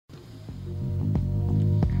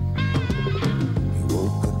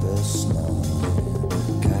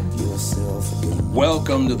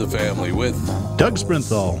Welcome to the family with Doug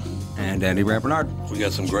Sprinthal and Andy Bernard. We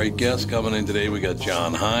got some great guests coming in today. We got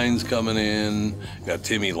John Hines coming in. We got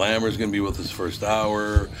Timmy Lammer's going to be with us first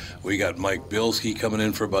hour. We got Mike Bilski coming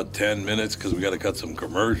in for about 10 minutes because we got to cut some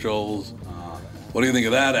commercials. What do you think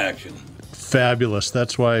of that action? Fabulous.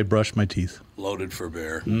 That's why I brush my teeth. Loaded for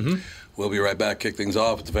bear. Mm-hmm. We'll be right back. Kick things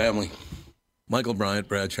off with the family. Michael Bryant,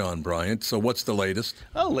 Bradshaw and Bryant. So what's the latest?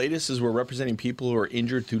 Well, the latest is we're representing people who are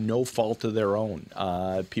injured through no fault of their own.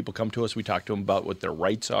 People come to us. We talk to them about what their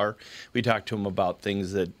rights are. We talk to them about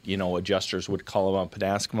things that, adjusters would call them up and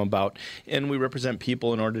ask them about. And we represent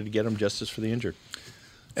people in order to get them justice for the injured.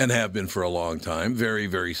 And have been for a long time. Very,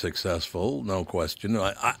 very successful, no question.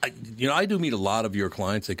 I do meet a lot of your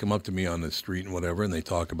clients. They come up to me on the street and whatever, and they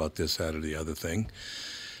talk about this, that, or the other thing.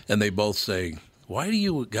 And they both say, why do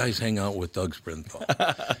you guys hang out with Doug Sprinthal?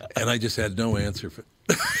 And I just had no answer for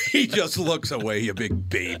it. He just looks away, you big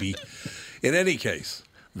baby. In any case,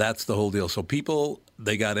 that's the whole deal. So people,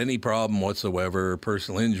 they got any problem whatsoever,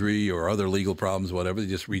 personal injury or other legal problems, whatever, they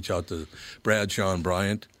just reach out to Bradshaw and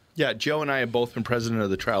Bryant. Yeah, Joe and I have both been president of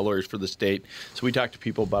the trial lawyers for the state, so we talk to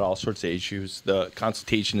people about all sorts of issues. The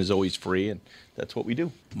consultation is always free, and that's what we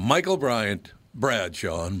do. Michael Bryant,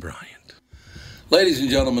 Bradshaw and Bryant. Ladies and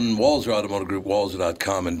gentlemen, Walser Automotive Group,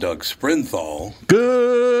 Walser.com, and Doug Sprinthal.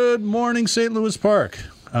 Good morning, St. Louis Park.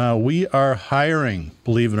 We are hiring,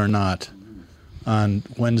 believe it or not, on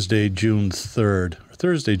Wednesday, June 3rd, or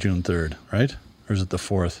Thursday, June 3rd, right? Or is it the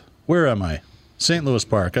 4th? Where am I? St. Louis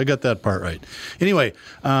Park. I got that part right. Anyway,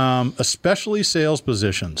 especially sales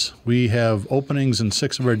positions. We have openings in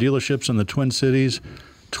 6 of our dealerships in the Twin Cities.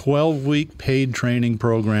 12-week paid training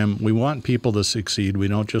program. We want people to succeed. We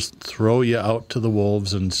don't just throw you out to the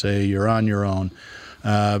wolves and say you're on your own.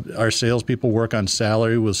 Our salespeople work on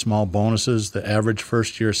salary with small bonuses. The average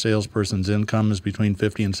first-year salesperson's income is between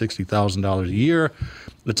 $50,000 and $60,000 a year.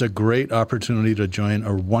 It's a great opportunity to join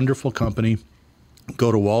a wonderful company.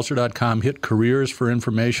 Go to Walser.com, hit careers for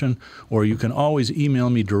information, or you can always email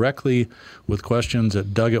me directly with questions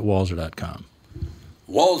at doug@walser.com.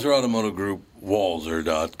 Walser Automotive Group,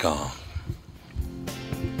 Walser.com.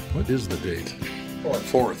 What is the date?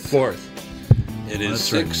 4th. It is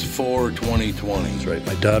 6/4/2020. That's right.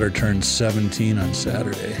 My daughter turned 17 on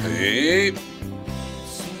Saturday. Hey.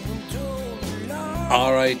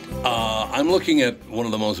 All right. I'm looking at one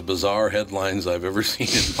of the most bizarre headlines I've ever seen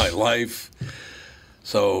in my life.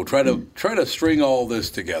 So try to string all this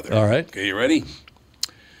together. All right. Okay, you ready?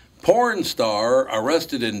 Porn star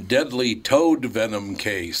arrested in deadly toad venom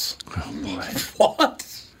case. Oh, boy. What?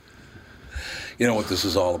 You know what this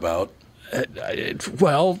is all about?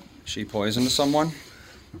 Well, She poisoned someone?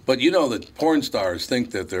 But you know that porn stars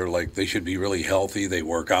think that they should be really healthy. They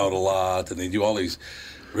work out a lot, and they do all these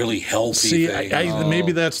really healthy things.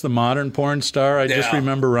 Maybe that's the modern porn star. I just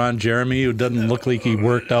remember Ron Jeremy, who doesn't look like he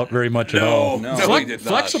worked out very much at all. No, he did not.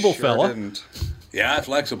 Flexible fella. Didn't. Yeah,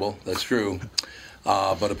 flexible. That's true.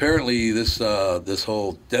 But apparently this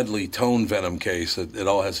whole deadly toad venom case, it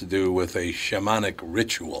all has to do with a shamanic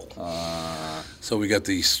ritual. So we got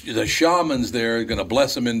the shamans there going to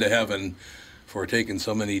bless him into heaven for taking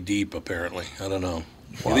so many deep, apparently. I don't know.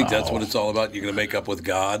 Wow. You think that's what it's all about? You're going to make up with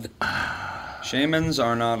God? Shamans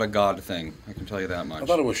are not a god thing. I can tell you that much. I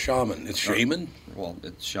thought it was shaman. It's shaman? Well,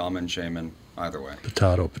 it's shaman, either way.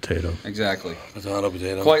 Potato. Exactly.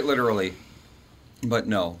 Potato. Quite literally. But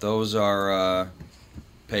no, those are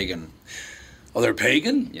pagan. Oh, they're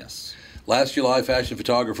pagan? Yes. Last July, fashion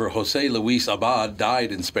photographer Jose Luis Abad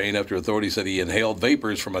died in Spain after authorities said he inhaled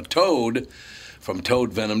vapors from toad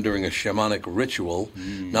venom during a shamanic ritual.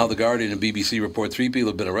 Now The Guardian and BBC report 3 people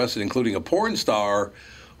have been arrested, including a porn star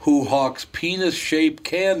who hawks penis-shaped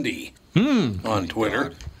candy on Twitter.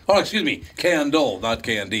 God. Oh, excuse me, candle, not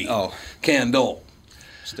candy. Oh. Candle.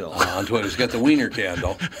 Still. On Twitter. He's got the wiener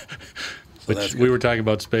candle. So Which we were talking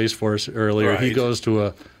about Space Force earlier. Right. He goes to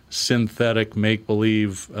a synthetic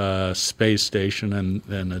make-believe space station,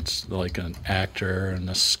 and it's like an actor and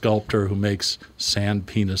a sculptor who makes sand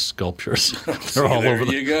penis sculptures. They're all over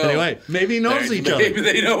you go. Anyway, maybe he knows each other. Maybe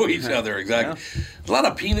they know each other, exactly. Yeah. A lot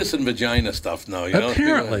of penis and vagina stuff now.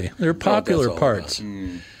 Apparently. They're popular parts.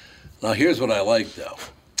 Now, here's what I like, though.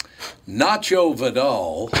 Nacho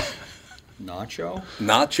Vidal.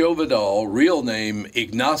 Nacho Vidal, real name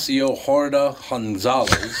Ignacio Horda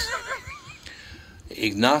Gonzalez.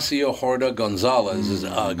 Ignacio Horda Gonzalez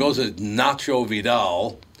goes as Nacho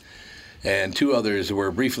Vidal, and 2 others were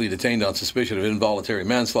briefly detained on suspicion of involuntary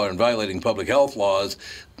manslaughter and violating public health laws.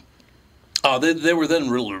 They were then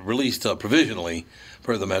released provisionally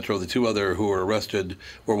per the Metro. The 2 other who were arrested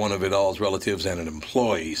were one of Vidal's relatives and an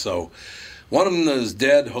employee. So One of them is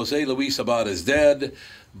dead. Jose Luis Abad is dead.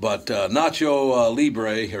 But Nacho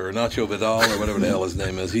Libre, or Nacho Vidal, or whatever the hell his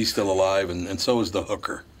name is, he's still alive, and so is the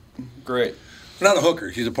hooker. Great. Not a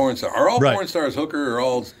hooker. She's a porn star. Are all Right. porn stars hooker, or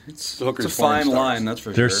all hookers It's a porn fine stars? line, that's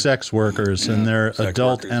for They're sure. sex workers and they're Sex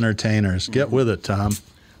adult workers. entertainers. Get with it, Tom.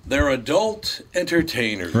 They're adult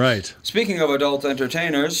entertainers. Right. Speaking of adult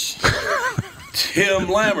entertainers, Tim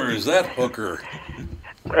Lammers, that hooker.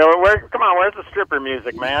 Come on, where's the stripper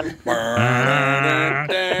music, man? I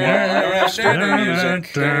don't have stripper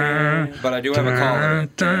music, but I do have a caller.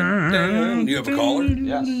 You have a caller?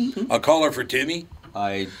 Yes. A caller for Timmy?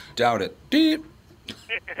 I doubt it.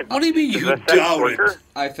 What do you mean Is you that sex doubt worker? it?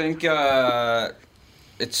 I think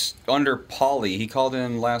it's under Paulie. He called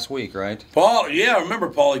in last week, right? Paul, yeah, I remember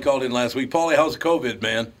Paulie called in last week. Paulie, how's COVID,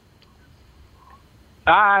 man?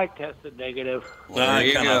 I tested negative. I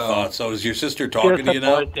you kind of go. thought so. Is your sister talking to you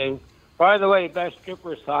now? Disappointing. By the way, best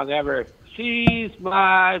stripper song ever. She's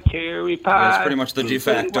my cherry pie. That's pretty much the de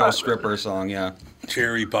facto stripper song, yeah.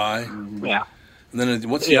 Cherry pie. Yeah. And then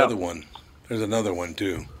what's the Yeah. other one? There's another one,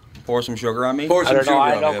 too. Pour some sugar on me? Pour I some don't sugar know.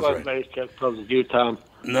 I on don't me, go that's as right. many strip clubs as you, Tom.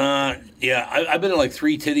 Nah, yeah, I've been to like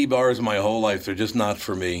 3 titty bars my whole life. They're just not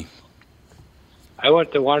for me. I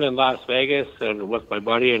went to one in Las Vegas and with my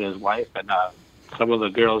buddy and his wife, and some of the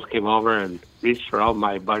girls came over and reached around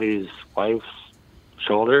my buddy's wife's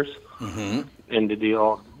shoulders and did the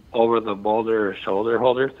over the boulder shoulder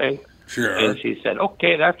holder thing. Sure. And she said,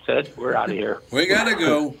 "Okay, that's it. We're out of here." We gotta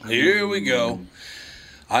go. Here we go.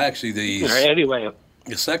 I actually, All right, anyway,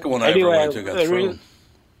 the second one I ever went into got thrown.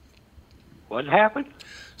 what happened?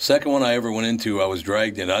 Second one I ever went into, I was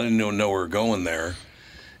dragged in. I didn't know we were going there.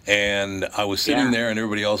 And I was sitting Yeah. there, and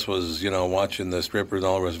everybody else was, watching the strippers and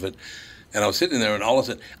all the rest of it. And I was sitting there, and all of a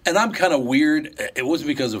sudden, and I'm kind of weird. It wasn't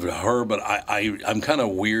because of her, but I'm kind of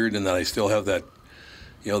weird in that I still have that,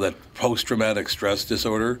 that post-traumatic stress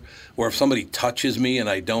disorder, where if somebody touches me and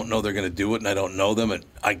I don't know they're going to do it, and I don't know them,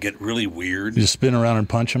 I get really weird. You spin around and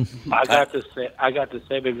punch them. I got the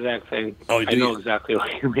same exact thing. Oh, I do know you? exactly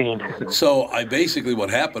what you mean. So what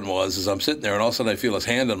happened was I'm sitting there, and all of a sudden I feel his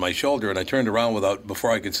hand on my shoulder, and I turned around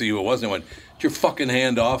before I could see who it was, and I went, "Get your fucking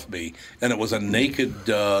hand off me!" And it was a naked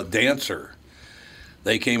dancer.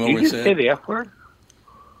 They came Did over you and just say said, the F word?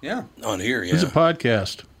 Yeah. "On here, It's a yeah."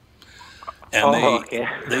 podcast. And okay.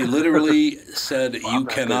 they literally said, "You not gonna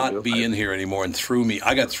do cannot it. be in here anymore," and threw me.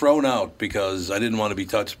 I got thrown out because I didn't want to be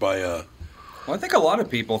touched by a. Well, I think a lot of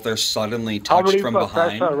people, if they're suddenly How touched many from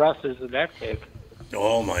professional behind. wrestlers did that take?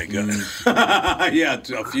 Oh my goodness! Yeah,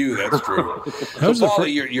 a few. That's true. That was So, the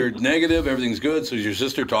Paulie, you're negative. Everything's good. So is your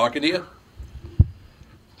sister talking to you?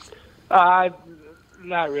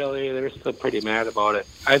 Not really. They're still pretty mad about it.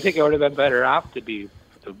 I think it would have been better off to be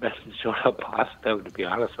the best and showed up positive, to be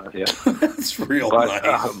honest with you. That's real But,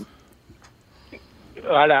 nice.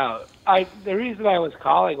 The reason I was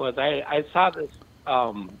calling was I saw this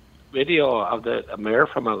video of the mayor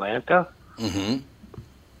from Atlanta. Mm-hmm.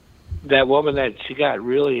 That woman that she got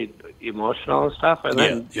really emotional and stuff, and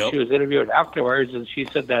then Yeah, yep. she was interviewed afterwards, and she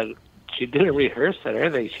said that she didn't rehearse it or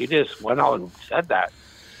anything. She just went out and said that.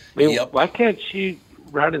 I mean, Yep. why can't she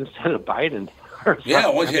run instead of Biden? Or Yeah,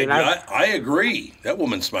 something? well, I mean, I agree. That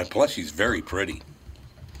woman's my plus. She's very pretty.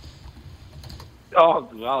 Oh,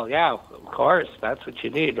 well, yeah, of course. That's what you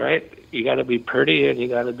need, right? You got to be pretty and you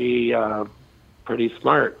got to be pretty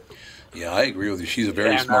smart. Yeah, I agree with you. She's a very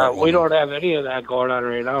And smart woman. we don't have any of that going on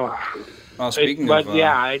right now. Well, speaking But of.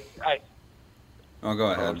 yeah, I Oh, go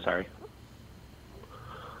oh, ahead. I'm sorry.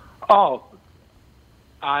 Oh,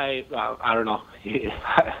 I don't know.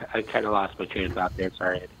 I kind of lost my train of thought there.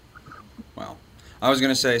 Sorry. Well, I was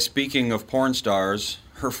going to say, speaking of porn stars,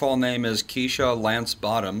 her full name is Keisha Lance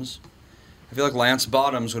Bottoms. I feel like Lance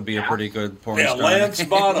Bottoms would be a pretty good porn Yeah, star. Lance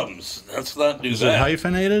Bottoms. Let's not do Is it that.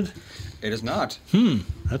 hyphenated? It is not.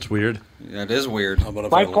 That's weird. That is weird. How about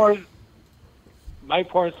if My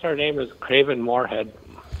porn star name is Craven Moorhead.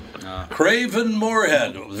 Craven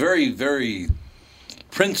Moorhead. Very, very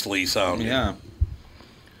princely sounding. Yeah.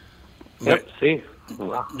 Yep. See.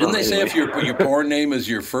 Well, Didn't they say if anyway. your porn name is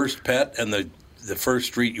your first pet and the first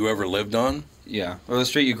street you ever lived on? Yeah. Or the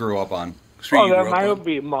street you grew up on. Street Oh, you that grew mine up would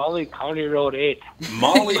be Molly County Road 8. on?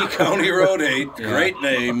 Molly County Road 8. Yeah. Great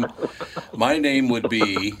name. My name would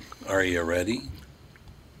be, are you ready?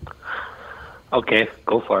 Okay,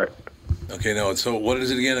 go for it. Okay, no, so what is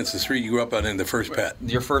it again? It's the street you grew up on and the first pet.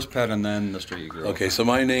 Your first pet and then the street you grew up Okay, so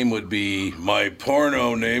my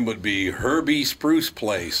porno name would be Herbie Spruce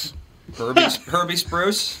Place. on. Herbie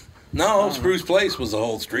Spruce? No, Spruce Place was the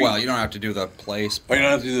whole street. Well, you don't have to do the place. Oh, you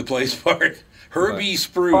don't have to do the place part. Herbie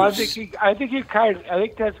Spruce. Well, I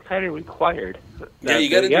think that's kind of required. Yeah, you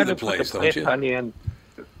got to do have the to put place, don't you? on the end.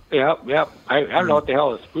 Yep. I don't know what the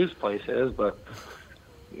hell a Spruce place is, but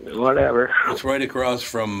whatever. It's right across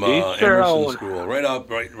from Each their Emerson own. School, right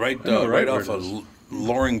off of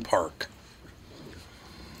Loring Park.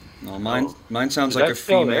 No, mine sounds like a That's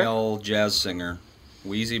still there? female jazz singer,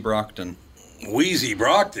 Wheezy Brockton. Wheezy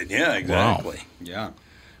Brockton, yeah, exactly. Yeah.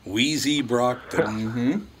 Wheezy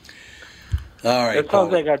Brockton. All right, It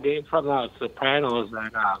sounds like a name from the Sopranos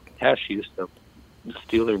that Tesh used to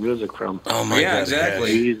steal their music from. Oh my Yeah, God,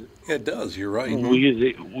 exactly. Wheezy, Yeah, it does. You're right.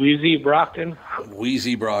 Wheezy Brockton.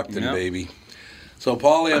 Wheezy Brockton, Yep. baby. So,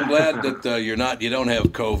 Paulie, I'm glad that you don't have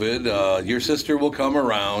COVID. Your sister will come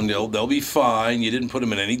around. They'll be fine. You didn't put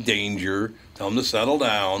them in any danger. Tell them to settle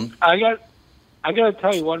down. I got to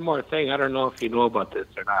tell you one more thing. I don't know if you know about this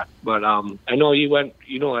or not, but I know you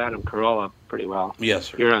know Adam Carolla pretty well. Yes,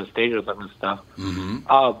 sir. You're on stage with him and stuff. Mm-hmm.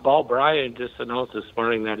 Paul Bryan just announced this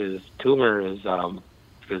morning that his tumor is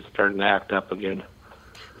starting to act up again.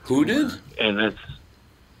 Who did? And it's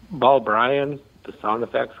Paul Bryan, the sound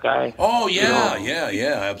effects guy. Oh, yeah,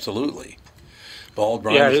 yeah, absolutely. Bald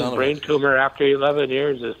Brian. Yeah, his brain tumor after 11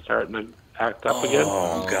 years is starting to act up again.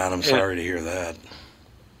 Oh, God, I'm sorry to hear that.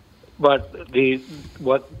 But the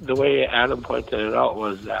way Adam pointed it out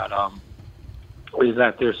was that is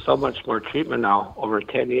that there's so much more treatment now over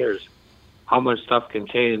 10 years. How much stuff can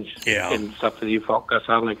change in stuff that you focus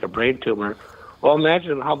on, like a brain tumor. Well,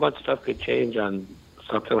 imagine how much stuff could change on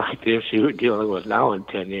something like the issue we're dealing with now in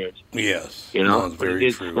 10 years. Yes. You know, that's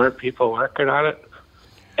very true. Smart people working on it.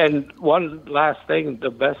 And one last thing, the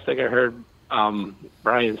best thing I heard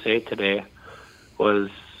Brian say today was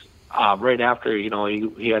right after,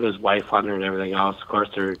 he had his wife on there and everything else. Of course,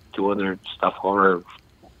 they're doing their stuff over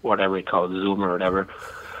whatever he calls Zoom or whatever.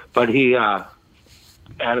 But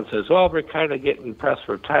Adam says, well, we're kind of getting pressed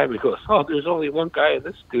for time. He goes, oh, there's only one guy in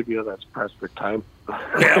this studio that's pressed for time.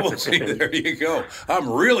 Yeah, well, see, there you go. I'm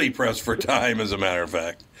really pressed for time, as a matter of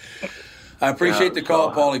fact. I appreciate the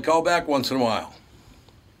call, Paulie. Call back once in a while.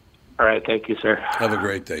 All right, thank you, sir. Have a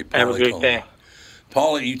great day. Have a great day.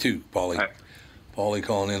 Paulie, you too, Paulie. Right. Paulie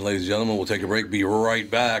calling in, ladies and gentlemen. We'll take a break. Be right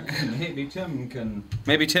back. Maybe Tim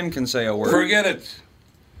can say a word. Forget it.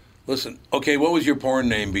 Listen, okay, what was your porn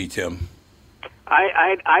name be, Tim?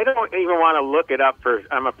 I don't even want to look it up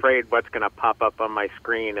I'm afraid what's going to pop up on my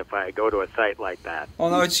screen if I go to a site like that. Oh,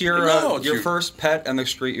 no, it's your first pet and the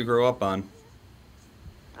street you grew up on.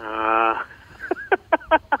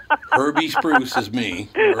 Herbie Spruce is me.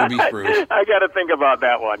 Herbie Spruce. I got to think about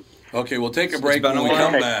that one. Okay, we'll take a break. When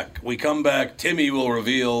we come back, Timmy will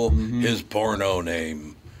reveal his porno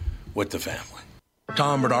name with the family.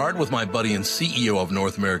 Tom Bernard with my buddy and CEO of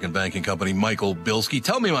North American Banking Company, Michael Bilski.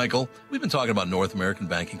 Tell me, Michael, we've been talking about North American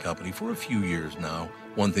Banking Company for a few years now.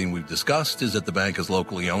 One thing we've discussed is that the bank is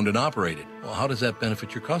locally owned and operated. Well, how does that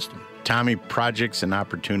benefit your customer? Tommy, projects and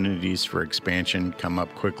opportunities for expansion come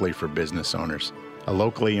up quickly for business owners. A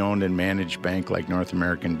locally owned and managed bank like North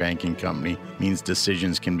American Banking Company means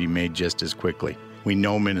decisions can be made just as quickly. We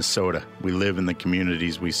know Minnesota. We live in the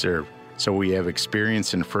communities we serve. So we have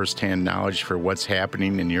experience and firsthand knowledge for what's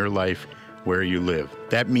happening in your life where you live.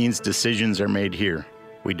 That means decisions are made here.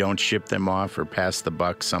 We don't ship them off or pass the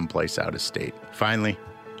buck someplace out of state. Finally,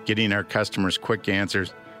 getting our customers quick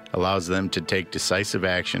answers allows them to take decisive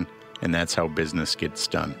action, and that's how business gets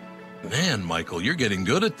done. Man, Michael, you're getting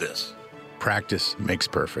good at this. Practice makes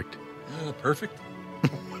perfect. Perfect.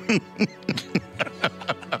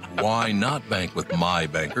 Why not bank with my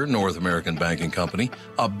banker, North American Banking Company,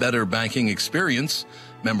 a better banking experience,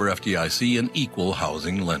 member FDIC, and equal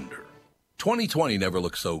housing lender. 2020 never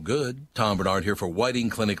looked so good. Tom Bernard here for Whiting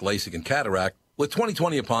Clinic LASIK and Cataract. With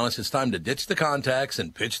 2020 upon us, it's time to ditch the contacts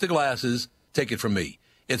and pitch the glasses. Take it from me.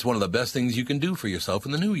 It's one of the best things you can do for yourself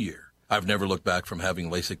in the new year. I've never looked back from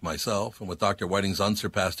having LASIK myself, and with Dr. Whiting's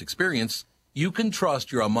unsurpassed experience, you can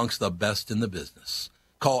trust you're amongst the best in the business.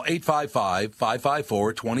 Call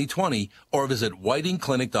 855-554-2020 or visit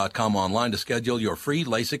whitingclinic.com online to schedule your free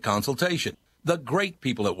LASIK consultation. The great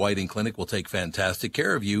people at Whiting Clinic will take fantastic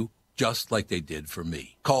care of you, just like they did for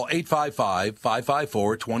me. Call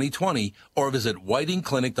 855-554-2020 or visit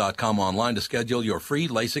whitingclinic.com online to schedule your free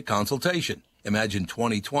LASIK consultation. Imagine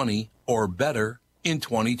 2020 or better in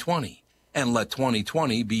 2020. And let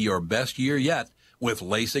 2020 be your best year yet with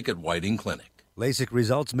LASIK at Whiting Clinic. LASIK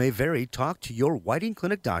results may vary. Talk to your Whiting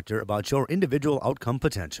Clinic doctor about your individual outcome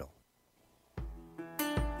potential.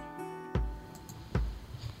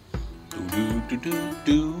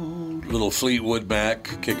 Little Fleetwood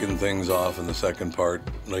Mac kicking things off in the second part,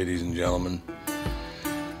 ladies and gentlemen.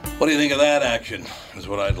 What do you think of that action? Is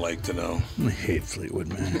what I'd like to know. I hate Fleetwood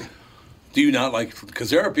Mac. Do you not like?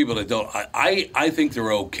 Because there are people that don't. I think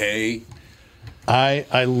they're okay.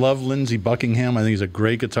 I love Lindsey Buckingham. I think he's a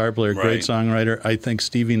great guitar player, great Right. songwriter. I think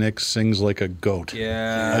Stevie Nicks sings like a goat.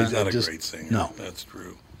 Yeah. He's not just- a great singer. no. That's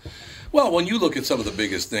true. Well, when you look at some of the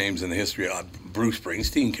biggest names in the history, Bruce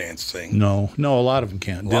Springsteen can't sing. No, a lot of them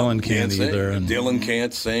can't. A lot Dylan of them can't sing. either. And Dylan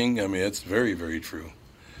can't sing. I mean, it's very, very true.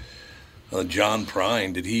 John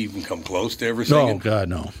Prine, did he even come close to ever singing? no, God,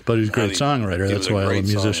 no. But he's a great songwriter. he That's was a why all the great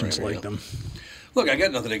musicians songwriter, liked yeah. him. Look, I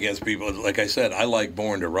got nothing against people. Like I said, I like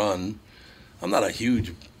Born to Run. I'm not a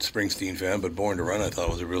huge Springsteen fan, but Born to Run I thought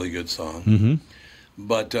was a really good song. Mm-hmm.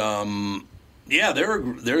 But, yeah,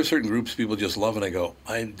 there are certain groups people just love, and I go,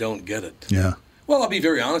 I don't get it. Yeah. Well, I'll be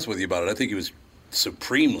very honest with you about it. I think he was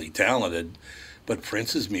supremely talented, but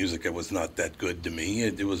Prince's music, it was not that good to me.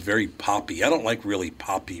 It was very poppy. I don't like really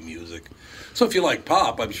poppy music. So if you like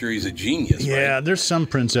pop, I'm sure he's a genius, Yeah, right? there's some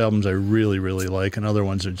Prince albums I really, really like, and other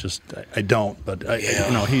ones are just I don't. But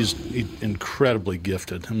he's incredibly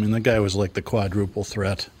gifted. I mean, the guy was like the quadruple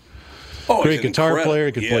threat. Oh, Great he's guitar incredible. player.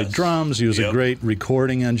 He could play Yes. drums. He was a Yep. great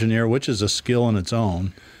recording engineer, which is a skill in its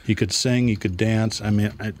own. He could sing. He could dance. I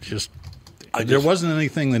mean, there wasn't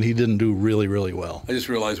anything that he didn't do really, really well. I just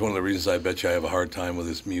realized one of the reasons I bet you I have a hard time with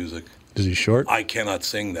his music. Is he short? I cannot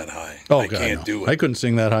sing that high. Oh, I God, can't no. do it. I couldn't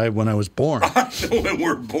sing that high when I was born. When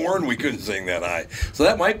we're born, we couldn't sing that high. So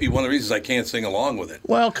that might be one of the reasons I can't sing along with it.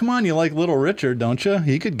 Well, come on, you like Little Richard, don't you?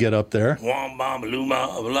 He could get up there. Wham, bam,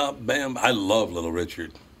 luma, blah, bam. I love Little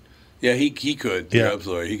Richard. Yeah, he could. Yeah. You're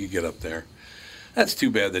absolutely right. He could get up there. That's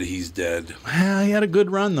too bad that he's dead. He had a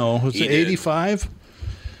good run, though. Was He it did. 85?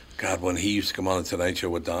 God, when he used to come on the Tonight Show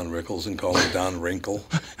with Don Rickles and call him Don Wrinkle,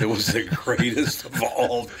 it was the greatest of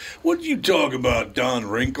all. What did you talk about, Don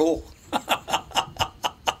Wrinkle?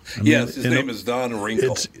 Yes, his name is Don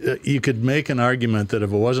Wrinkle. It's you could make an argument that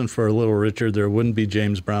if it wasn't for Little Richard, there wouldn't be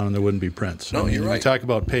James Brown and there wouldn't be Prince. No, you're You right. talk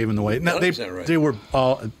about paving the way. Now, 100% right. they were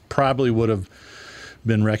all probably would have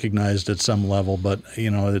been recognized at some level, but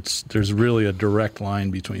there's really a direct line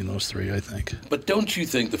between those three, I think. But don't you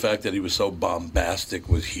think the fact that he was so bombastic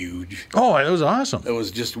was huge? Oh, it was awesome. It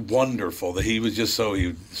was just wonderful that he was just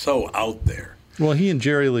so out there. Well, he and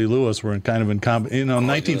Jerry Lee Lewis were kind of in in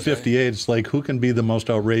 1958. It's like, who can be the most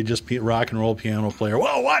outrageous rock and roll piano player?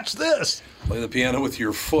 Well, watch this. Play the piano with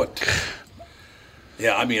your foot.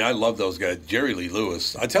 Yeah, I mean, I love those guys. Jerry Lee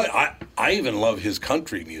Lewis. I tell you, I even love his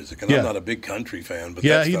country music, and Yeah. I'm not a big country fan. But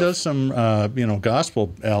Yeah, that he stuff- does some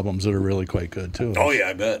gospel albums that are really quite good too. Oh yeah,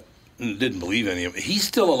 I bet. Didn't believe any of it. He's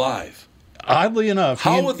still alive. Oddly enough,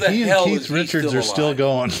 How he and, the he hell and is Keith he Richards still are still alive?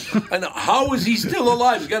 going. I know. How is he still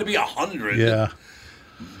alive? He's got to be 100. Yeah,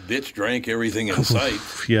 Bitch drank everything in sight.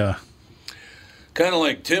 yeah. Kind of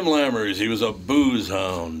like Tim Lammers. He was a booze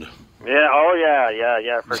hound. Yeah. Oh,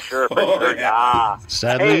 yeah, for sure. Oh, sure. yeah. Ah.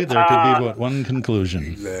 Sadly, Hey, there could be but one conclusion.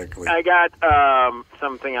 Exactly. I got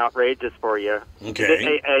something outrageous for you.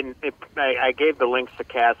 Okay. I gave the links to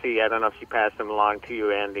Cassie. I don't know if she passed them along to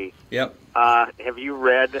you, Andy. Yep. Have you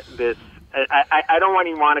read this? I don't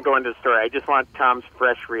even want to go into the story. I just want Tom's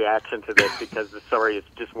fresh reaction to this because the story is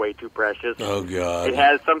just way too precious. Oh God. It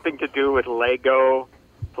has something to do with Lego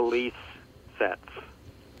police sets.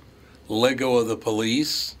 Lego of the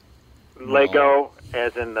Police. Lego,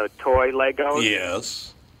 as in the toy Legos?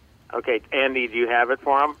 Yes. Okay, Andy, do you have it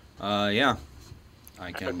for him? Yeah.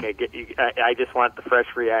 I can. Okay, I just want the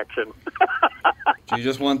fresh reaction. Do you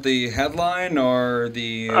just want the headline or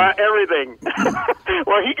the... Everything.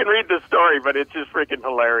 Well, he can read the story, but it's just freaking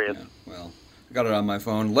hilarious. Yeah, well, I got it on my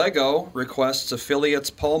phone. Lego requests affiliates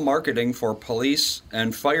pull marketing for police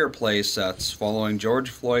and fireplace sets following George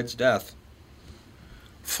Floyd's death.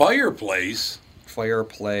 Fireplace. Fire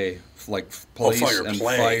play, like police fire and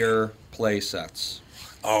play. fire play sets.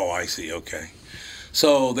 Oh, I see. Okay.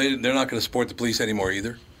 So they're not going to support the police anymore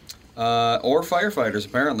either? Or firefighters,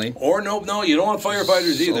 apparently. Or no, you don't want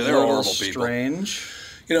firefighters either. A They're little horrible people. strange.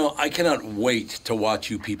 You know, I cannot wait to watch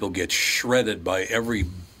you people get shredded by every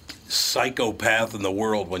psychopath in the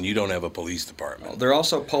world when you don't have a police department. They're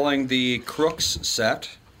also pulling the Crooks set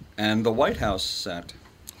and the White House set.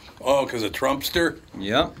 Oh, because of Trumpster?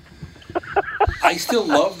 Yep. I still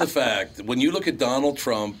love the fact that when you look at Donald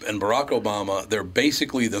Trump and Barack Obama, they're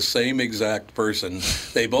basically the same exact person.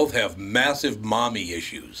 They both have massive mommy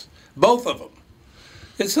issues. Both of them.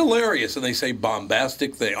 It's hilarious. And they say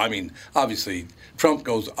bombastic things. I mean, obviously, Trump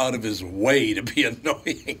goes out of his way to be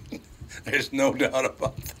annoying. There's no doubt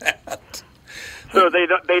about that. So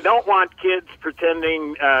they don't want kids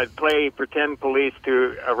pretending play pretend police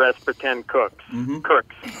to arrest pretend cooks. Mm-hmm.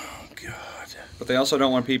 Crooks. Oh, God. But they also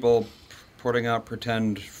don't want people putting out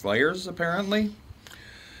pretend fires, apparently.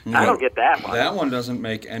 I don't get that one. That one doesn't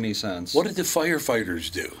make any sense. What did the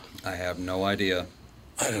firefighters do? I have no idea.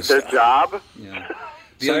 Their job? Yeah.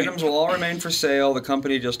 The items will all remain for sale. The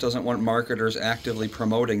company just doesn't want marketers actively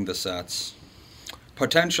promoting the sets.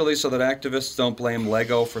 Potentially so that activists don't blame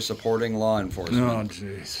Lego for supporting law enforcement. Oh,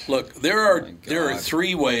 jeez. Look, there are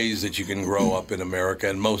 3 ways that you can grow up in America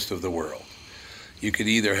and most of the world. You could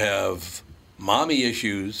either have mommy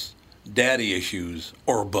issues, daddy issues,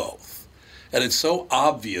 or both. And it's so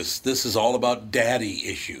obvious this is all about daddy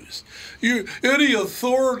issues. Any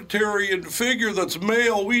authoritarian figure that's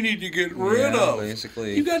male, we need to get rid of.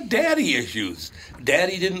 Basically. You got daddy issues.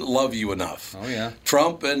 Daddy didn't love you enough. Oh, yeah.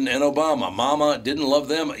 Trump and Obama, Mama didn't love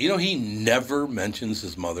them. You know, he never mentions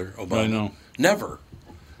his mother, Obama. I know. Never.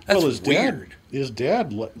 That's Well, his weird.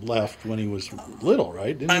 dad left when he was little,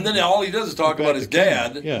 right? Didn't And he? then all he does is talk Back about his to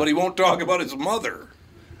Canada, dad, yeah. but he won't talk about his mother.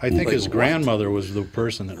 I think Like his what? grandmother was the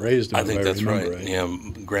person that raised him. I think if that's remember right. Yeah,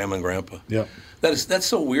 grandma and grandpa. Yep. That's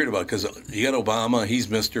so weird about because you got Obama, he's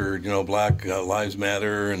Mr. Black Lives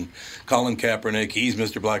Matter, and Colin Kaepernick, he's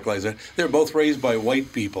Mr. Black Lives Matter. They're both raised by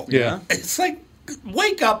white people. Yeah. It's like,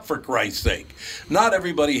 wake up for Christ's sake. Not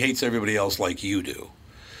everybody hates everybody else like you do.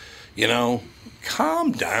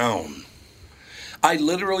 Calm down. I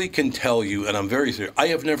literally can tell you, and I'm very serious, I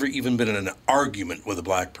have never even been in an argument with a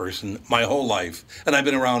black person my whole life, and I've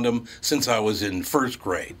been around them since I was in first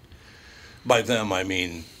grade. By them, I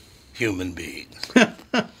mean human beings.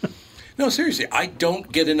 No, seriously, I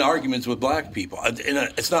don't get into arguments with black people.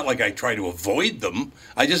 It's not like I try to avoid them.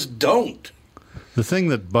 I just don't. The thing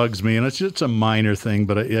that bugs me, and it's just a minor thing,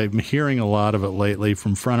 but I'm hearing a lot of it lately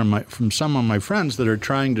from some of my friends that are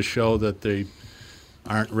trying to show that they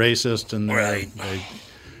aren't racist,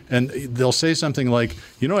 and they'll say something like,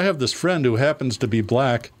 I have this friend who happens to be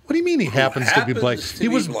black. What do you mean he happens to be black? He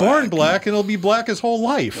was born black, and he'll be black his whole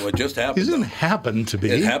life. Well, it just happened. He didn't happen to be.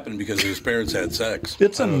 It happened because his parents had sex.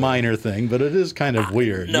 It's a minor thing, but it is kind of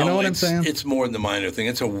weird. No, you know what I'm saying? It's more than the minor thing.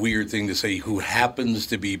 It's a weird thing to say who happens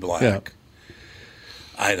to be black. Yeah.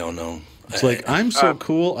 I don't know. It's like, I'm so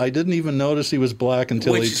cool, I didn't even notice he was black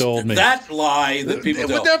until he told me. That lie that people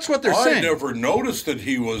tell. But that's what they're saying. I never noticed that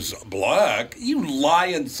he was black. You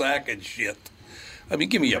lying sack of shit. I mean,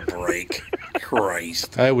 give me a break.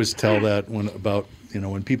 Christ. I always tell that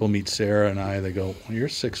when people meet Sarah and I, they go, well, you're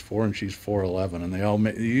 6'4" and she's 4'11", and they all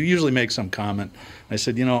usually make some comment. I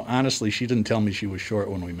said, honestly, she didn't tell me she was short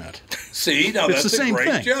when we met. See, now It's that's the same a great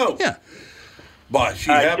thing. joke. Yeah. But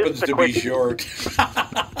she happens to be short.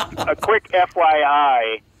 A quick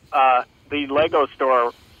FYI, the Lego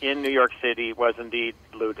store in New York City was indeed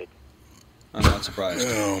looted. I'm not surprised.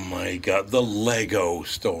 Oh, my God. The Lego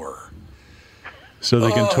store. So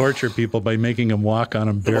they can torture people by making them walk on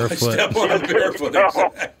them barefoot. Step on them barefoot.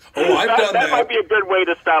 Exactly. Oh, I've done that. That might be a good way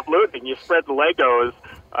to stop looting. You spread the Legos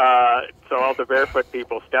so all the barefoot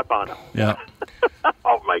people step on them. Yeah.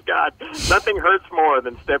 Oh, my God. Nothing hurts more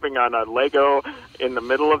than stepping on a Lego in the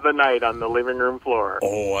middle of the night on the living room floor.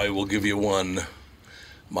 Oh, I will give you one.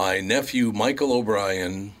 My nephew, Michael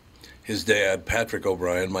O'Brien, his dad, Patrick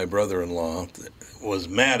O'Brien, my brother-in-law, was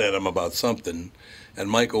mad at him about something, and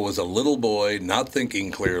Michael was a little boy, not thinking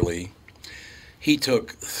clearly. He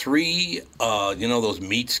took 3, those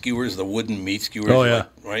meat skewers, the wooden meat skewers. Oh, yeah.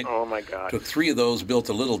 Right? Oh, my God. Took 3 of those, built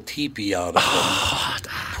a little teepee out of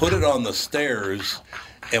them, put it on the stairs,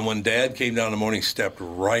 and when Dad came down in the morning, stepped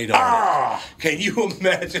right on it. Can you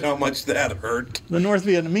imagine how much that hurt? The North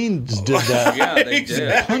Vietnamese did that. Yeah, they did.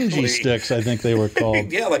 Exactly. Punji sticks, I think they were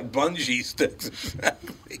called. Yeah, like bungee sticks,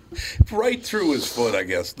 exactly. Right through his foot, I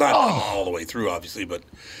guess. Not all the way through, obviously, but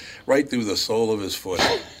right through the sole of his foot.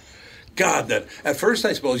 God, that at first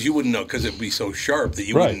I suppose you wouldn't know because it'd be so sharp that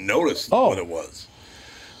you wouldn't notice what it was.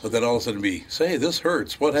 But then all of a sudden be, say, this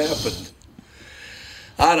hurts. What happened?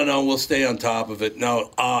 I don't know. We'll stay on top of it.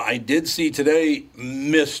 Now, I did see today,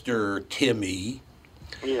 Mr. Timmy,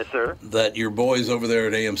 Yes, sir. that your boys over there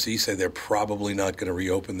at AMC say they're probably not going to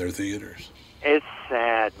reopen their theaters. It's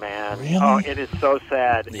sad, man. Really? Oh, it is so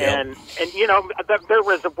sad. Yep. And there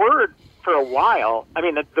was a word for a while. I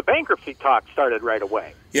mean, the bankruptcy talk started right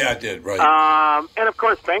away. Yeah, it did, right. And, of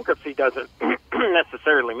course, bankruptcy doesn't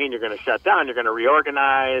necessarily mean you're going to shut down. You're going to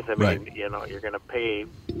reorganize. I mean, Right. you're going to pay,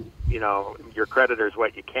 your creditors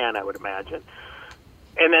what you can, I would imagine.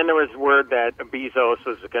 And then there was word that Bezos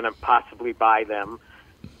was going to possibly buy them.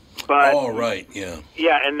 But Oh, right, yeah.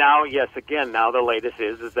 yeah, and now, yes, again, now the latest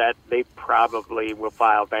is that they probably will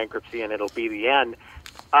file bankruptcy and it'll be the end.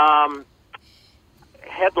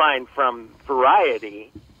 Headline from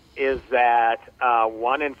Variety is that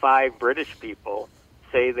 1 in 5 British people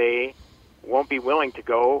say they won't be willing to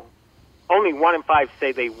go only 1 in 5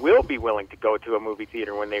 say they will be willing to go to a movie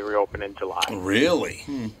theater when they reopen in July. Really?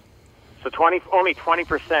 So only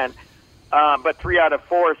 20%, but 3 out of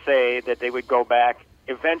 4 say that they would go back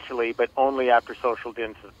eventually, but only after social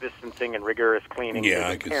distancing and rigorous cleaning. Yeah, for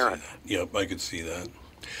I could parents. see that. Yep, I could see that.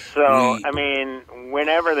 So, I mean,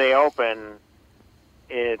 whenever they open,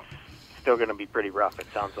 it's still going to be pretty rough, it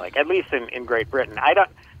sounds like, at least in Great Britain.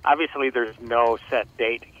 Obviously, there's no set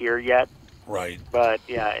date here yet. Right. But,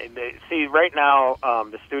 yeah, see, right now,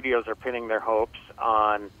 the studios are pinning their hopes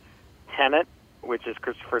on Tenet, which is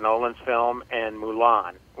Christopher Nolan's film, and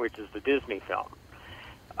Mulan, which is the Disney film,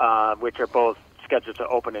 which are both scheduled to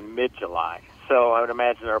open in mid-July. So I would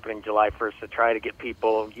imagine they're opening July 1st to try to get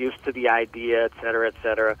people used to the idea, et cetera, et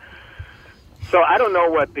cetera. So I don't know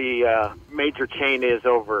what the major chain is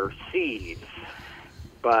overseas,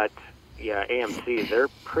 but, yeah, AMC, they're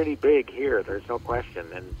pretty big here. There's no question.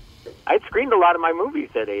 And I'd screened a lot of my movies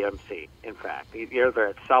at AMC, in fact, either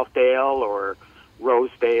at Southdale or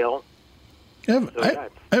Rosedale. Yeah,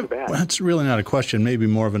 that's really not a question, maybe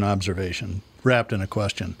more of an observation wrapped in a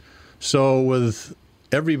question. So with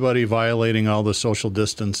everybody violating all the social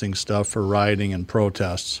distancing stuff for rioting and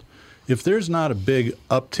protests, if there's not a big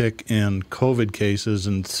uptick in COVID cases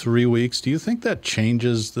in 3 weeks, do you think that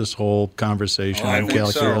changes this whole conversation? I would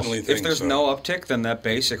certainly If think there's so. no uptick, then that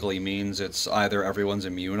basically means it's either everyone's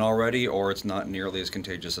immune already or it's not nearly as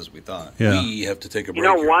contagious as we thought. Yeah. We have to take a break. You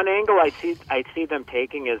know, here. one angle I see them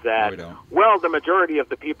taking is that, well, the majority of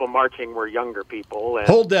the people marching were younger people. And,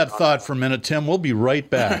 Hold that thought for a minute, Tim. We'll be right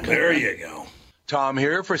back. There you go. Tom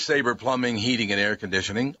here for Sabre Plumbing, Heating, and Air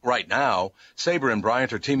Conditioning. Right now, Sabre and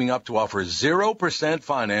Bryant are teaming up to offer 0%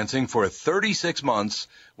 financing for 36 months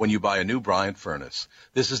when you buy a new Bryant furnace.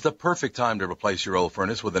 This is the perfect time to replace your old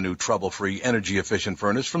furnace with a new trouble-free, energy-efficient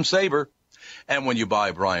furnace from Sabre. And when you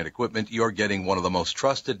buy Bryant equipment, you're getting one of the most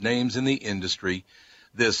trusted names in the industry.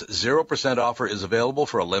 This 0% offer is available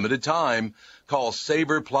for a limited time. Call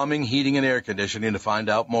Sabre Plumbing, Heating, and Air Conditioning to find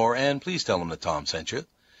out more, and please tell them that Tom sent you.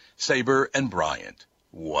 Sabre and Bryant,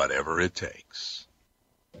 whatever it takes.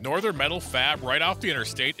 Northern Metal Fab, right off the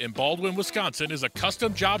interstate in Baldwin, Wisconsin, is a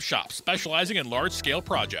custom job shop specializing in large-scale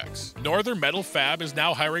projects. Northern Metal Fab is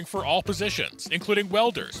now hiring for all positions, including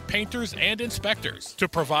welders, painters, and inspectors, to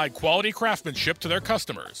provide quality craftsmanship to their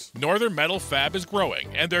customers. Northern Metal Fab is growing,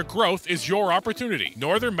 and their growth is your opportunity.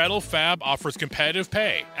 Northern Metal Fab offers competitive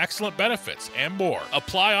pay, excellent benefits, and more.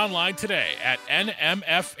 Apply online today at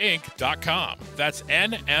nmfinc.com. That's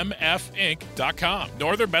nmfinc.com.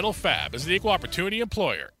 Northern Metal Fab is an equal opportunity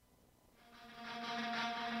employer.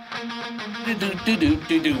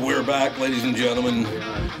 We're back, ladies and gentlemen.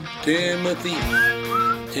 Timothy,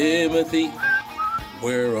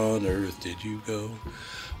 where on earth did you go?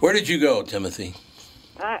 Where did you go, Timothy?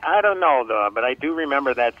 I don't know, though, but I do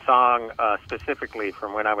remember that song specifically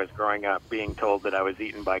from when I was growing up, being told that I was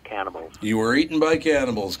eaten by cannibals. You were eaten by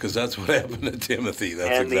cannibals, because that's what happened to Timothy. That's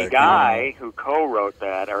and exactly the guy who co-wrote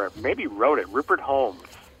that, or maybe wrote it, Rupert Holmes.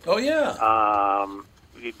 Oh, yeah.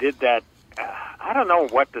 He did that. I don't know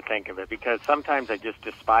what to think of it, because sometimes I just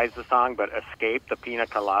despise the song, but Escape, the Pina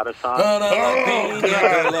Colada song. Pina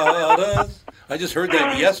Coladas. I just heard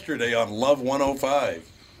that yesterday on Love 105.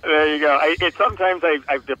 There you go. Sometimes I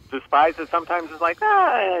despise it. Sometimes it's like,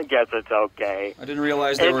 I guess it's okay. I didn't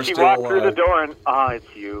realize they were still... still... And she walked through the door and,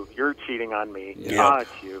 it's you. You're cheating on me. Yep.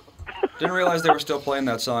 It's you. Didn't realize they were still playing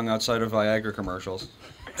that song outside of Viagra commercials.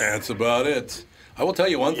 That's about it. I will tell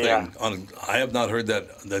you one thing. I have not heard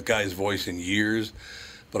that guy's voice in years,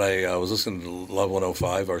 but I was listening to Love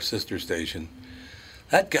 105, our sister station.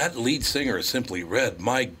 That lead singer is Simply Red.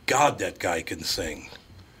 My God, that guy can sing.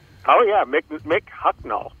 Oh, yeah, Mick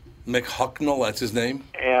Hucknall. Mick Hucknall, that's his name?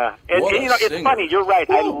 Yeah. And you know, it's funny, you're right.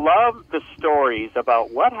 I love the stories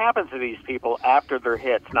about what happens to these people after their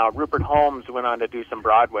hits. Now, Rupert Holmes went on to do some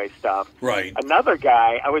Broadway stuff. Right. Another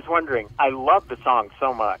guy, I was wondering, I love the song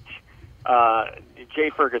so much.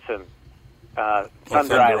 Jay Ferguson,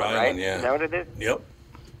 Thunder Island, right? Yeah. Is that what it is? Yep.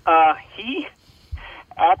 He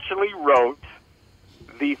actually wrote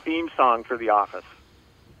the theme song for The Office.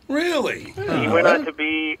 Really? He went on to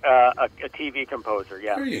be a TV composer.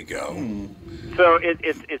 Yeah. There you go. So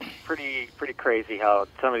it's pretty crazy how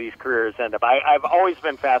some of these careers end up. I've always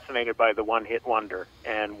been fascinated by the one-hit wonder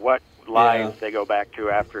and what lives they go back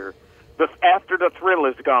to after the thrill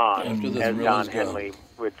is gone, as Don Henley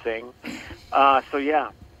would sing. So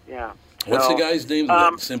yeah. What's the guy's name?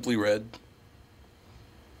 Simply Red.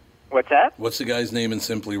 What's that? What's the guy's name in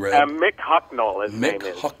Simply Red? Mick Hucknall. His name is.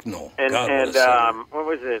 Mick Hucknall. And God, what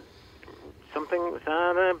was it? Something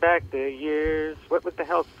back the years. What the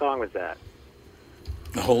hell song was that?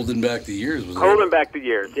 Holding Back the Years. Was Holding Back the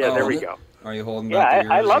Years. Yeah, there we go. Are you holding back the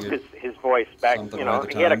years? I loved his voice back. Something You know, by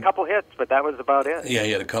the he had a time. couple hits, but that was about it. Yeah, he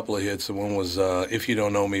had a couple of hits. The one was If You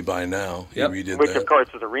Don't Know Me By Now. He Yep. redid Which, that. of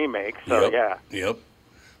course, was a remake. So, Yep. yeah. Yep.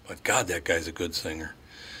 But God, that guy's a good singer.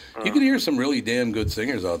 You can hear some really damn good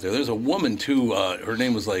singers out there. There's a woman, too. Her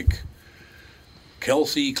name was like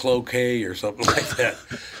Kelsey Cloquet or something like that.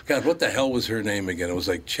 God, what the hell was her name again? It was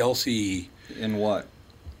like Chelsea. In what?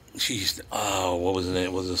 What was the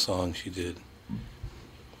name? What was the song she did?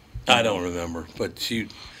 I don't remember. But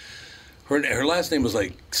her last name was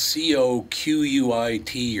like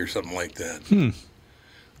Coquit or something like that. Coquite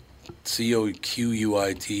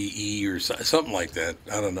or something like that.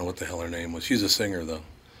 I don't know what the hell her name was. She's a singer, though.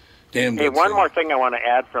 Damn good Hey, one singer. more thing I want to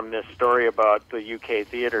add from this story about the UK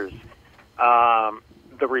theaters.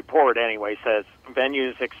 The report, anyway, says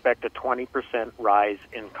venues expect a 20% rise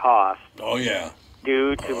in cost Oh, yeah.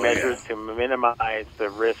 due to measures to minimize the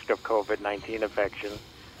risk of COVID-19 infection.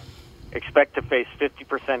 Expect to face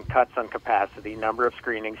 50% cuts on capacity, number of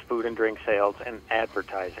screenings, food and drink sales, and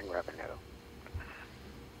advertising revenue.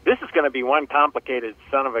 This is going to be one complicated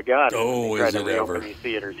son of a gun. Oh, when they try is to it reopen ever. these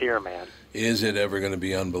theaters here, man. Is it ever going to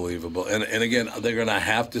be unbelievable? And again, they're going to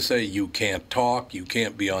have to say you can't talk, you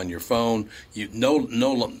can't be on your phone,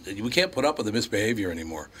 we can't put up with the misbehavior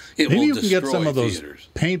anymore. It Maybe will you can get destroy some of those theaters.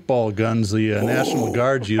 paintball guns the National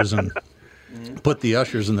Guard's using. Put the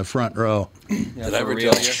ushers in the front row. Did I ever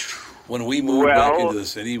tell you? When we moved back into the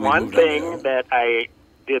city, we one moved thing that I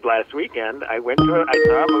did last weekend, I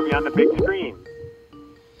saw a movie on the big screen.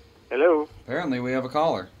 Hello? Apparently, we have a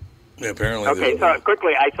caller. Yeah, apparently. Okay, so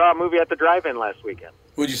quickly, I saw a movie at the drive-in last weekend.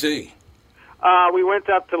 What'd you see? We went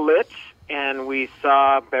up to Litch, and we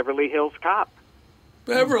saw Beverly Hills Cop.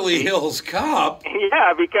 Beverly Hills Cop?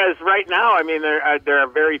 Yeah, because right now, I mean, there are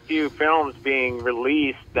very few films being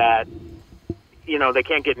released that, you know, they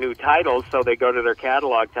can't get new titles, so they go to their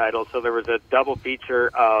catalog titles. So there was a double feature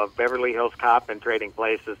of Beverly Hills Cop and Trading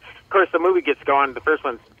Places. Of course, the movie gets going. The first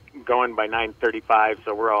one's going by 9:35,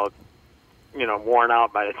 so we're all, you know, worn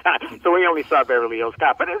out by the time. So we only saw Beverly Hills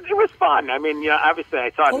Cop, but it was fun. I mean, you know, obviously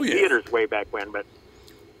I saw it in theaters way back when, but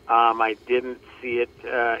I didn't see it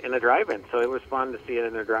in a drive-in, so it was fun to see it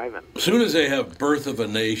in a drive-in. As soon as they have Birth of a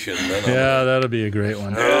Nation, then Yeah, that'll be a great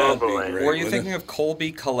one. Oh, boy. Were you thinking of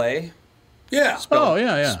Colby Calais? Yeah.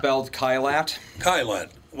 Spelled Kylat. Kylat.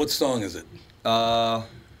 What song is it?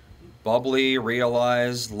 Bubbly,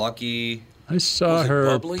 Realize, Lucky. I saw Was it her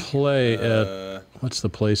Bubbly? play at, what's the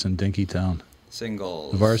place in Dinkytown?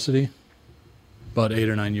 Singles. The Varsity? About 8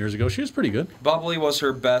 or 9 years ago. She was pretty good. Bubbly was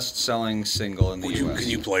her best-selling single in the U.S. Can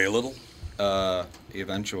you play a little?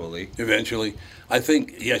 Eventually. Eventually. I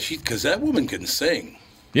think, because that woman can sing.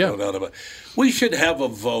 Yeah. No doubt about it. We should have a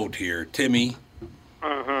vote here, Timmy.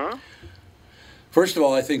 Mm-hmm. First of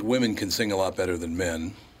all, I think women can sing a lot better than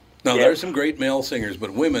men. Now, there are some great male singers,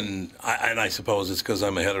 but women, and I suppose it's because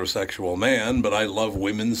I'm a heterosexual man, but I love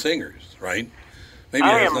women singers, right? Maybe it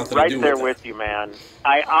I has am nothing right to do there with with you, man.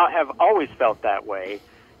 I have always felt that way.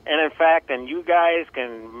 And in fact, and you guys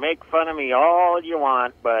can make fun of me all you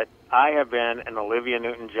want, but I have been an Olivia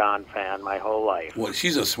Newton-John fan my whole life. Well,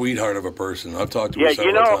 she's a sweetheart of a person. I've talked to her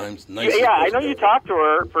several times. Nice I know you talked to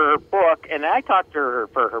her for her book, and I talked to her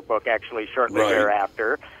for her book actually shortly Right.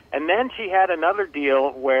 thereafter. And then she had another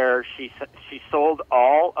deal where she sold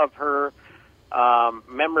all of her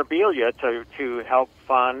memorabilia to help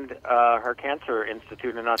fund her cancer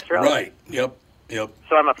institute in Australia. Right. Yep.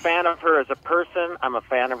 So I'm a fan of her as a person. I'm a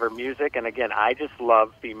fan of her music, and again, I just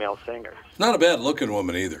love female singers. Not a bad-looking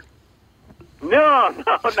woman either. No,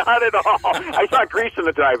 not at all. I saw Grease in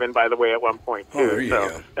the drive-in, by the way, at one point too. Oh, there you so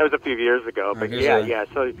go. that was a few years ago. But here's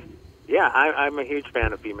I'm a huge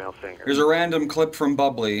fan of female singers. Here's a random clip from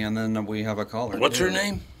Bubbly, and then we have a caller. What's too. her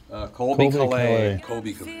name? Colby Calais.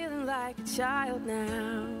 Colby Calais. Feeling like a child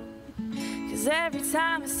now. 'Cause every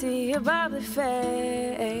time I see your bubbly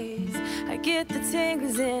face, I get the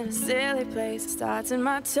tingles in a silly place. It starts in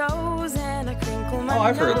my toes and I crinkle my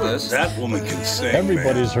I've heard nose. this. That woman can sing.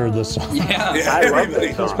 Everybody's heard this song. Yeah. I love this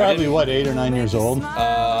It's song. probably, 8 or 9 years old?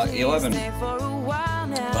 11.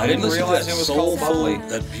 I didn't listen to realize that it was called soulful, Bubbly.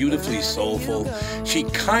 that beautifully soulful. She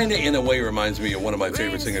kind of, in a way, reminds me of one of my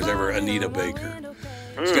favorite singers ever, Anita Baker.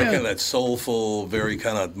 She's got kind of that soulful, very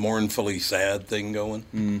kind of mournfully sad thing going.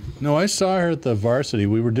 No, I saw her at the Varsity.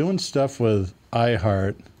 We were doing stuff with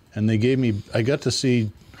iHeart, and I got to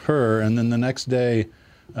see her, and then the next day,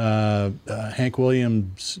 Hank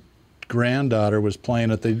Williams' granddaughter was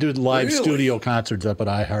playing it. They did live Really? studio concerts up at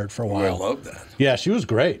iHeart for a Oh, while. I love that. Yeah, she was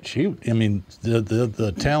great.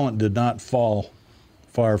 The talent did not fall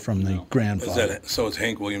far from the grandfather. So it's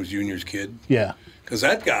Hank Williams Jr.'s kid? Yeah. Because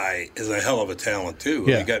that guy is a hell of a talent, too.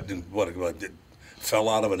 Yeah. He got, fell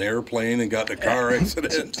out of an airplane and got in a car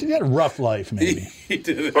accident. He had a rough life, maybe. He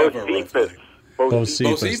did have a rough life.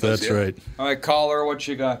 Bocephus, that's yeah. right. All right, caller, what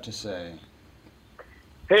you got to say?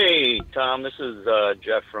 Hey, Tom, this is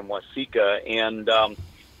Jeff from Waseca, and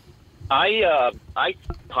I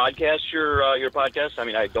podcast your podcast. I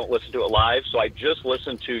mean, I don't listen to it live, so I just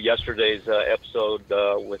listened to yesterday's episode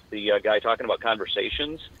with the guy talking about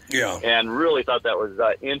conversations. Yeah. And really thought that was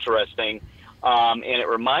interesting. And it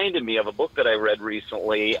reminded me of a book that I read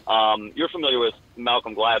recently. You're familiar with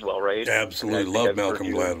Malcolm Gladwell, right? Absolutely. Love Malcolm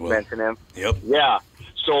Gladwell. Mention him? Yep. Yeah.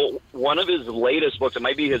 So one of his latest books, it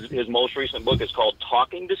might be his most recent book, is called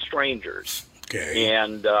Talking to Strangers. Okay.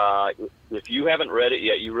 And if you haven't read it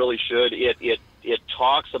yet, you really should. It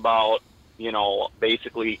talks about,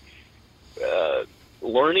 basically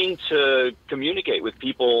learning to communicate with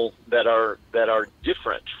people that are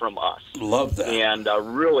different from us. Love that. And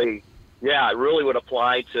really, it really would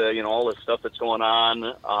apply to, all this stuff that's going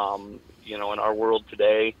on, in our world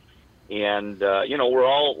today. And, we're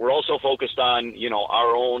all so focused on,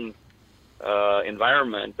 our own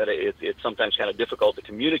environment that it's sometimes kind of difficult to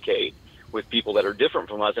communicate with people that are different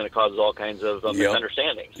from us, and it causes all kinds of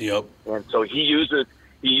misunderstandings. Yep. And so he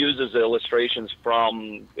uses illustrations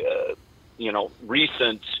from,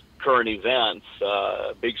 recent current events,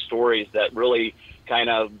 big stories that really kind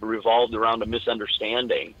of revolved around a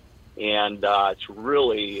misunderstanding. And it's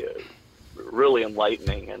really, really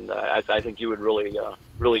enlightening, and I think you would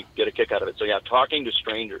really get a kick out of it. So yeah, Talking to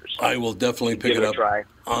Strangers. I will definitely pick it up. Try.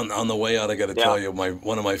 On the way out, I got to tell you,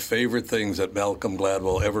 one of my favorite things that Malcolm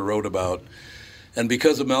Gladwell ever wrote about, and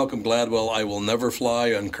because of Malcolm Gladwell, I will never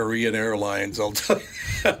fly on Korean Airlines. I'll tell you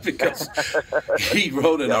that, because he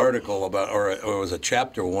wrote an article about, or it was a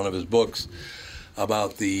chapter, one of his books,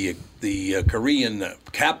 about the Korean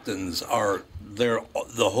captains are they're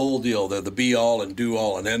the whole deal. They're the be all and do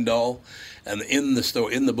all and end all. And in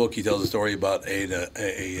the book, he tells a story about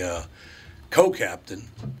a co-captain,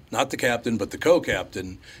 not the captain, but the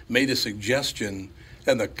co-captain, made a suggestion,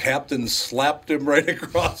 and the captain slapped him right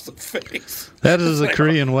across the face. That is the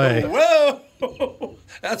Korean way. Whoa!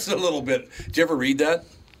 That's a little bit. Did you ever read that?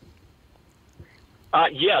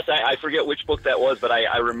 Yes, I forget which book that was, but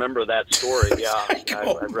I remember that story. Yeah,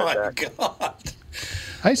 I've read that. God.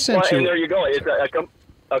 I sent you. And there you go. It's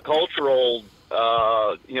a cultural.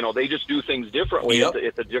 They just do things differently. Yep.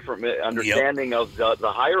 It's a different understanding of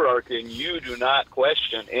the hierarchy, and you do not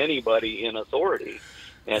question anybody in authority.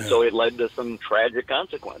 And so it led to some tragic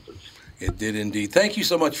consequences. It did indeed. Thank you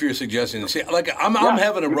so much for your suggestion. See, I'm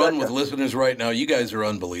having a run with listeners right now. You guys are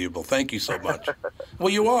unbelievable. Thank you so much. Well,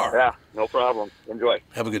 you are. Yeah, no problem. Enjoy.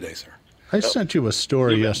 Have a good day, sir. I sent you a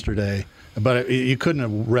story yesterday, but you couldn't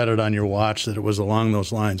have read it on your watch that it was along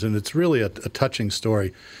those lines, and it's really a touching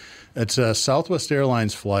story. It's a Southwest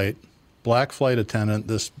Airlines flight, black flight attendant.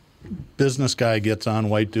 This business guy gets on,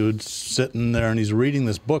 white dude, sitting there, and he's reading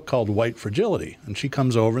this book called White Fragility. And she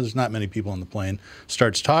comes over, there's not many people on the plane,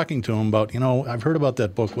 starts talking to him about, I've heard about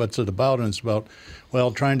that book, what's it about? And it's about,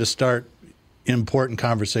 trying to start important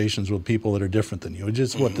conversations with people that are different than you, which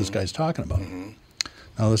is what this guy's talking about. Mm-hmm.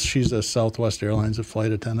 Now, she's a Southwest Airlines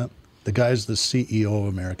flight attendant. The guy's the CEO of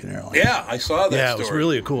American Airlines. Yeah, I saw that story. Yeah, it was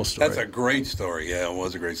really a cool story. That's a great story. Yeah, it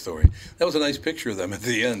was a great story. That was a nice picture of them at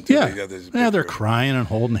the end, too. Yeah, they're crying and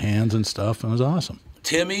holding hands and stuff. It was awesome.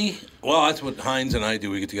 Timmy, that's what Hines and I do.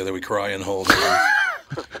 We get together, we cry and hold hands.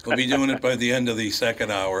 We'll be doing it by the end of the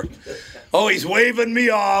second hour. Oh, he's waving me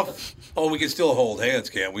off. Oh, we can still hold hands,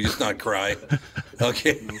 can't we? Just not cry.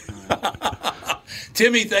 Okay.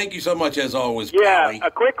 Timmy, thank you so much, as always. Yeah, Pally.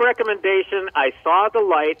 a quick recommendation. I saw The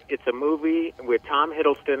Light. It's a movie with Tom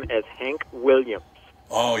Hiddleston as Hank Williams.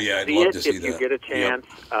 Oh, yeah, I'd love to see that. If you get a chance.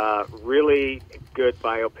 Yep. Really good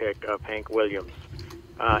biopic of Hank Williams.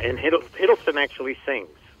 And Hiddleston actually sings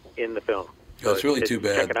in the film. So it's really too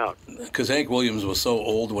bad. Check it out. Because Hank Williams was so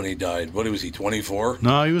old when he died. What was he, 24?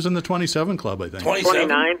 No, he was in the 27 Club, I think.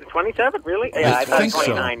 29? 27, really? Yeah, I thought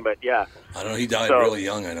 29, so. But yeah. I don't know. He died really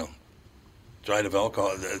young, I know. Died of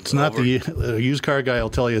alcohol. It's not the used car guy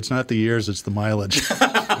will tell you it's not the years, it's the mileage.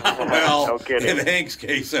 Well, no kidding. In Hank's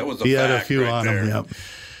case, that was a fact. He had a few right on there. him, yep.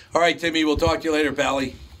 All right, Timmy, we'll talk to you later,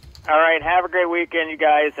 Pally. All right, have a great weekend, you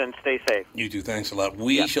guys, and stay safe. You too. Thanks a lot.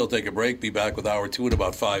 We shall take a break. Be back with Hour 2 in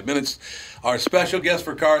about 5 minutes. Our special guest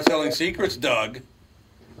for Car Selling Secrets, Doug.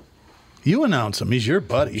 You announce him. He's your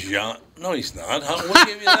buddy. John. No, he's not. What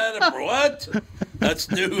gave you that? What?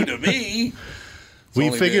 That's new to me. We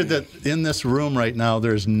figured that in this room right now,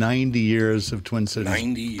 there's 90 years of Twin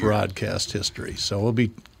Cities broadcast history. So we'll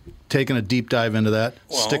be taking a deep dive into that.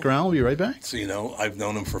 Stick around. We'll be right back. So, I've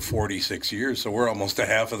known him for 46 years, so we're almost a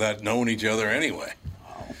half of that knowing each other anyway.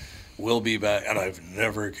 Wow. We'll be back, and I've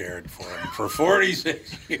never cared for him for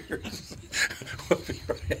 46 years.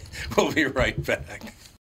 We'll be right back.